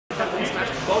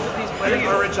both of these players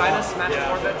are Regina Smash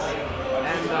orbits.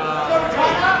 And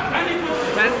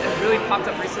Ben has really popped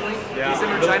up recently. Yeah. He's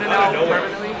in Regina now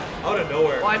permanently. Out of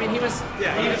nowhere. Well, I mean, he just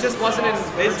wasn't in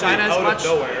Regina as much.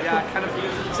 Yeah, kind of.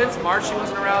 Since March he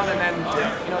wasn't around, and then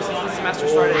since the semester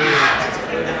started,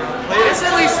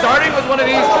 instantly starting with one of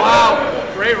these. Wow,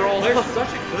 great roll. He's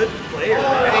such a good player,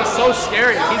 and he's so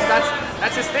scary.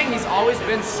 That's his thing. He's always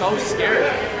been so scary.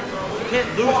 You can't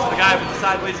lose to the guy with the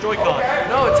sideways Joy-Con.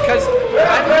 No, it's because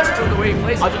I think it's the way he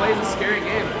plays. He plays a scary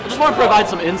game. I just want to provide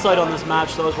some insight on this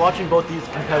match. So I was watching both these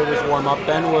competitors warm up.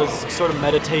 Ben was sort of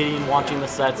meditating, watching the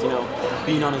sets,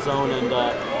 being on his own, and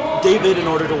David, in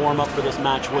order to warm up for this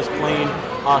match, was playing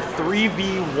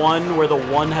 3v1 where the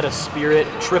one had a spirit,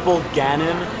 triple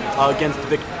Ganon against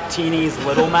Victini's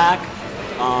Little Mac.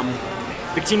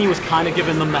 Victini was kind of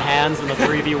giving them the hands in the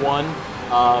 3v1.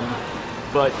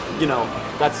 But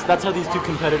that's how these two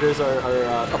competitors are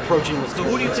approaching this. So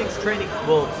who do you think's training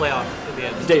will play off in the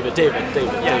end? David. Yeah,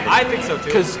 David. I think so too.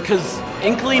 Because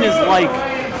Inkling is like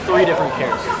 3 different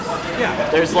characters. Yeah.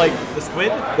 There's like the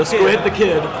squid, the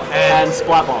kid, and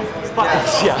Splat Bomb.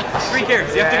 Yeah. 3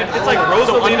 characters. You have to. It's like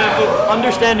Rosalina.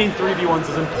 Understanding 3v1s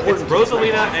is important. It's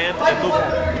Rosalina and Luke.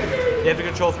 You have to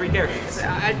control 3 characters.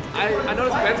 I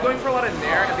noticed Ben's going for a lot of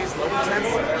Nair at these low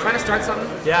percents, trying to start something.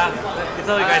 Yeah, it's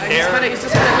not like a Nair. He's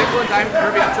just kind of nickel and dime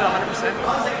Kirby up to 100%.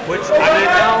 Which, I mean,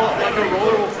 now, like a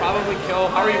roller will probably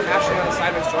kill. How are you mashing on the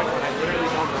sideways Joy-Con? I literally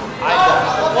don't know. I don't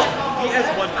know. Well, he has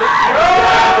 150.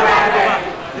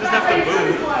 He doesn't have to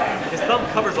move. His thumb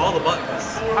covers all the buttons.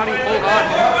 How do you hold on?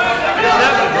 He doesn't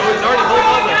have to move. He's already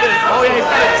holding on like this. Oh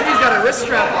yeah, he's got a wrist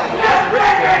strap on. He has a wrist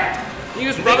strap. You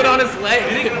just rub it on his leg.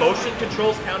 Do you think motion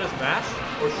controls count as mash?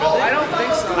 Or should they? I don't think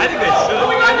so. I think they should.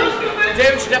 I think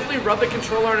David should definitely rub the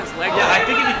controller on his leg. Yeah, I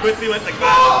think if he quickly went like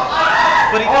that.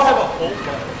 But he does have a hold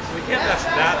button, so he can't mash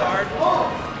that hard.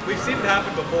 We've seen it happen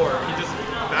before. He just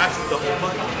mashes the hold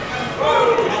button.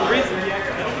 Which is the reason he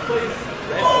only plays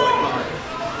red Joy-Con.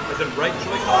 As in right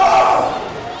Joy-Con.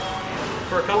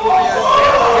 For a couple of years.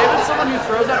 David's someone who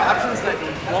throws out options that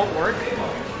won't work,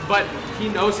 but he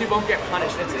knows he won't get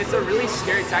punished. It's a really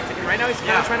scary tactic, and right now he's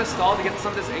kind of trying to stall to get some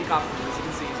of this ink off, as you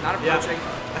can see. He's not approaching.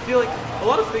 Yeah. I feel like a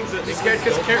lot of things that he's scared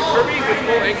because Kirby with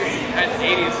full ink is at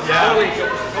 80s. Yeah, totally kill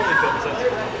percentage.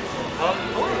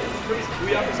 Kirby's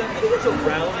Booyah percent, I think it's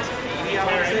around 80, I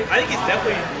would say. I think he's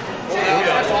definitely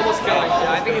that's almost killing.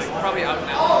 Yeah, I think he's probably out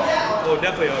now. Oh,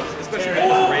 definitely out, especially with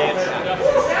his range. This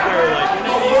is where, like,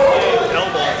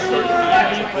 L-balls start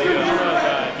to be.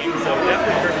 So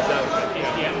definitely Kirby's out.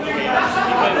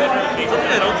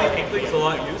 Something I don't think Inkling's a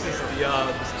lot use is the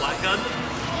splat gun.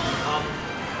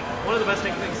 One of the best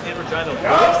things in Regina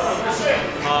works.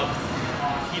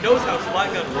 He knows how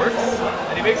splat gun works,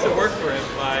 and he makes it work for him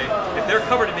by, if they're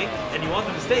covered in ink and you want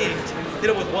them to stay inked, hit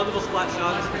them with one little splat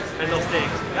shot and they'll stay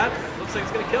inked. That looks like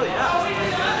it's going to kill you,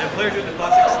 yeah. And player doing the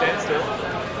classic standstill.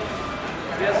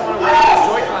 He doesn't want to work his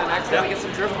Joy-Con and accidentally get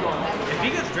some drift going. If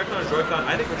he gets drift on a Joy-Con,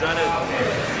 I think Regina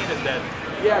scene is dead.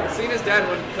 Yeah, the scene is dead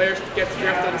when players get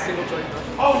drift on a single Joy-Con.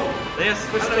 Oh! They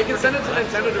can send it to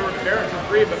Nintendo to repair it for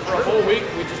free, but for a whole week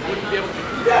we just wouldn't be able to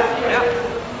do that. Yeah.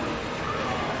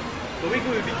 The week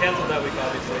would be canceled that week,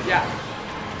 obviously. Yeah.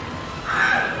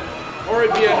 Or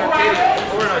it'd be an Arcadian.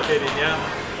 Or an Arcadian, yeah.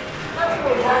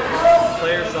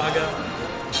 Player Saga.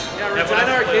 Yeah,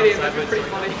 Regina Arcadian, that'd be pretty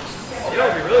funny. You know,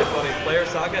 it'd be really funny. Player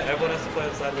Saga, everyone has to play on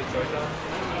the sideways Joy-Con.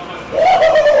 I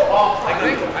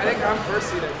think I'm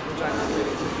first seeded Regina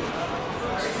Arcadian.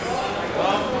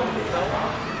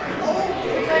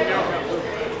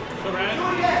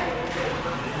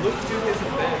 Luke Duke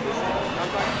isn't bad, is he?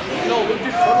 No, Luke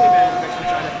Duke's totally banned next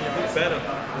Regina Arcadian. Ban him.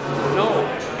 No.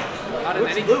 Not in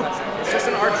any class. It's just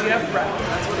an RGF bracket.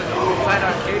 That's what the Regina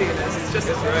Arcadian is. It's just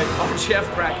an RGF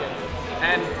bracket.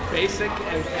 And basic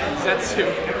and Zetsu.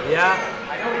 Yeah.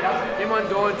 Game on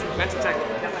going to Bentatek.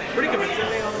 Pretty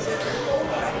convincing, honestly.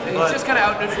 And he's just kind of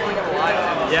out neutraling him a lot.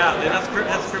 Yeah, and that's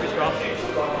Kirby's problem.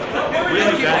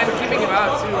 Really and keeping him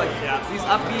out too. Like these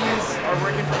up Bs are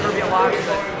working for Kirby a lot,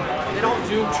 but they don't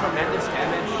do tremendous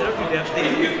damage. They don't do damage.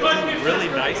 They do really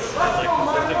nice at like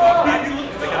consistent knockback.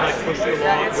 They kind of like push you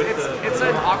along with the. It's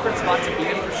an awkward spot to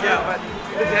be in for sure, but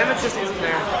the damage just isn't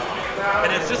there.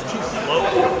 And it's just too slow.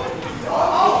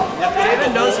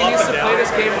 David knows he needs to play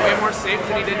this game way more safe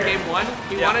than he did game 1.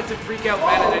 He wanted to freak out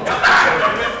Ben and then jump the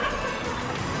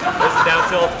There's down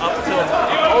tilt, up tilt.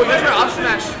 Oh, there's our up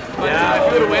smash. But if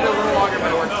you would have waited a little longer, it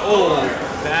might have worked. Oh,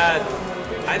 bad.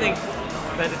 I think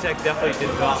Bentatek definitely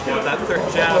did not want that third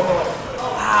jab.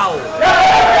 Wow.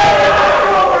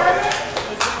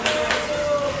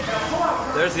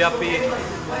 There's the up B.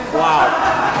 Wow.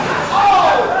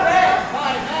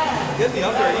 Getting the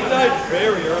up there, he died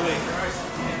very early.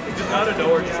 Just out of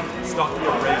nowhere, just stopped the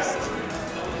race.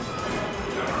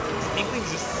 Inkling's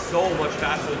just so much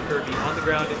faster than Kirby, on the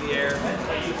ground, in the air.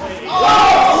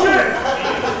 Oh, shit!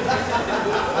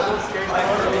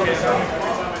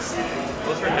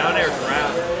 Goes for down air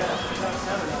grab.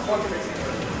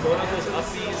 Going up those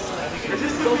upsies. There's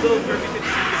just so little Kirby can see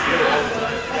this here all the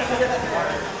time.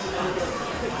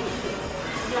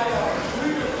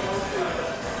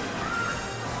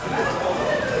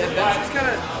 Yeah, that's just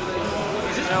kind of,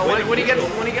 you know, when he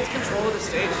gets control of the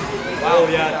stage. Wow,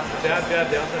 yeah, jab,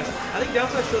 down smash. I think down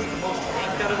smash does the most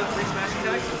ink out of the three smashing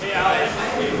attacks. Yeah,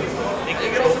 I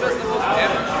think it also does the most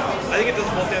damage. I think it does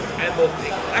the most damage and most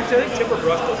ink. Actually, I think Chipper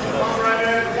Brush does the most.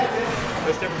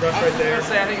 There's Chipper Brush right there. I was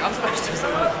gonna say, I think up smash does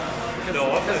the most.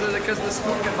 Because the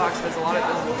spoon box does a lot of,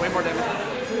 does way more damage.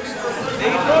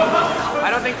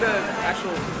 I don't think the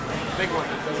actual big one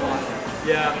does a lot.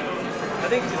 Yeah. I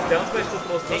think just down smash does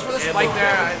the most ink. For the spike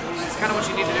there, it's kind of what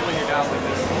you need to do when you're down like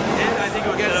this. And I think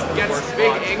it would gets big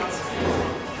inked.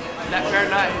 That fair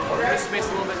nut, this space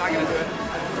a little bit, not gonna do it.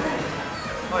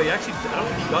 Oh, he actually, I don't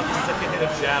think he got the second hit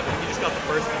of jab. He just got the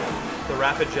first, the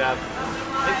rapid jab.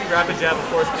 I think the rapid jab, of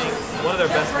course, being one of their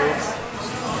best moves.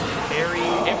 Parry.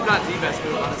 If not the best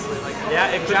move, honestly. Like, yeah,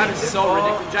 it jab is so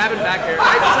ridiculous. Jab and back air.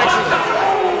 I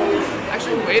just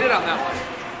actually waited on that one.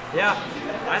 Yeah.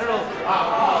 I don't know.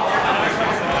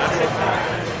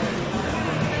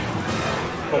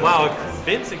 But wow, a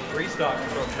convincing free stock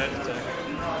from Bentatek.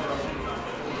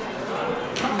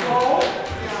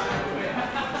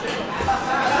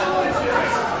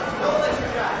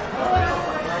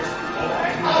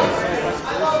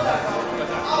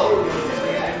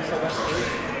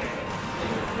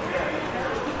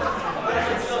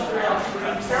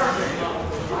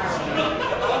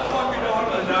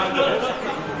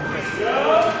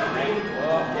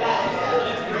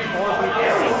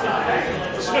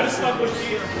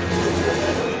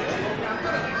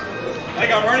 Like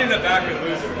I'm running the back and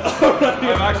losing.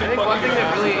 I think one thing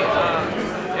that really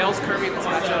ails Kirby in this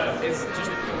matchup is just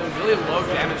the really low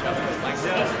damage output. Like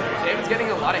David's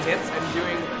getting a lot of hits and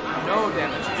doing no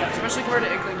damage, especially compared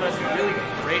to Inkling, who has really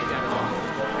great damage.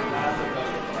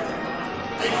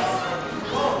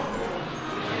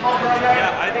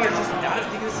 Yeah, I think it's just. I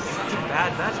think this is such a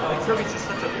bad matchup. Like Kirby's just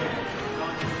such a.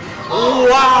 Oh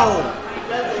wow!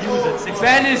 He was at 60.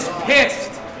 Ben is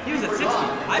pissed. He was at 60.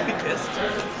 I'd be pissed.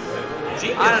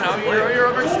 Genius. I don't know. You're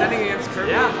overextending against Kirby.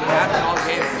 Yeah. You have in all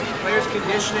games. Players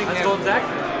conditioning Let's him. go, Zach.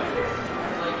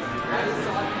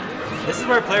 This is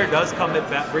where a player does come in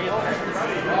back. Bring it.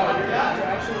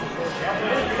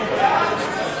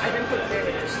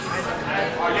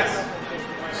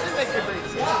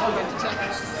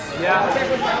 Yeah.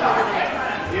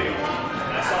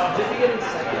 Dippy getting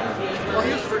second. Well,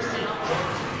 he was first.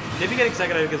 Dippy getting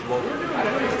second, I think, is low.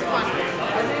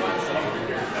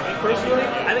 Personally,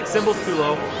 I think Symbol's too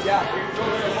low. Yeah.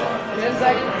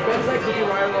 Bentatek could be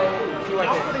right low. Too like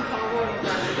I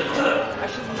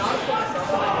should not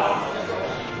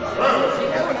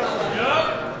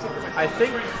I think,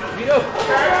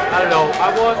 I don't know.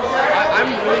 I'm really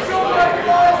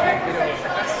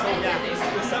that's so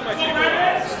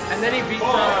and then he beat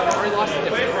or he lost to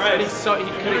Dippy. And he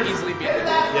could have easily beat him.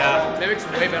 Yeah. Mimic's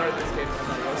way better at this game than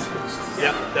I was.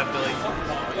 Yeah, definitely.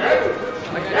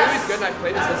 Like, I know he's good and I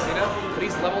played as Lucina, but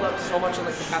he's leveled up so much in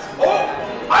like the past week. The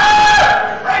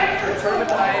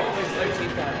tournament that I was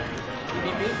 13th at, he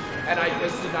beat me, and I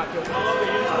just did not feel comfortable.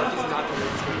 Like, he's not the way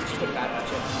it's just a bad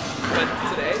matchup. But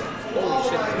today, holy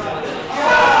shit, he's fun.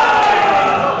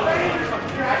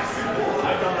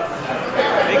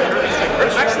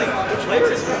 Actually, the player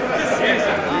is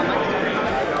seriously.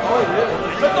 Oh, really?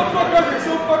 Shut the fuck up, you're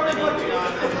so fucking lucky.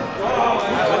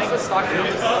 What's the stock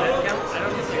count? I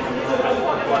don't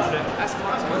know. That's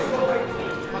Mott's money.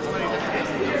 Mott's money.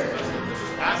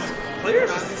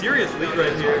 Player's a serious lead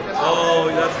right here. Oh,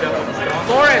 that's definitely stock.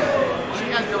 Lauren! She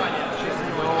has no idea. She has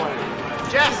no idea.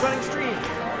 Jess! She's running stream.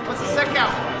 What's the set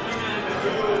count?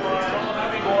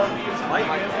 Mike.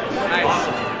 Nice.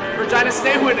 Awesome. Regina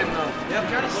stay winning though. Yep.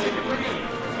 Regina stay winning.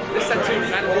 This set too,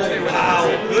 Regina will stay winning. Wow,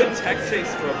 good tech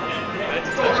chase from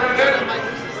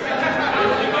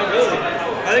Really?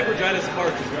 I think Regina's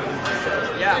heart is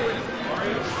right. Yeah.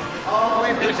 Oh,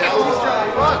 wait, Ben's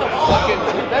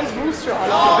Fucking Ben's Booster.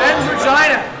 Ben's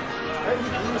Regina.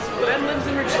 Ben lives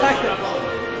in Regina.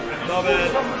 No,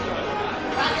 man.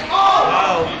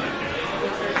 Wow.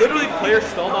 Literally, players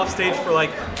stalled off stage for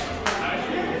like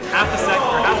half a second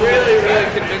or half a minute.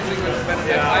 Really convincing with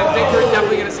Bentatek. I think we're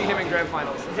definitely going to see him in grand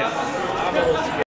finals. Yeah.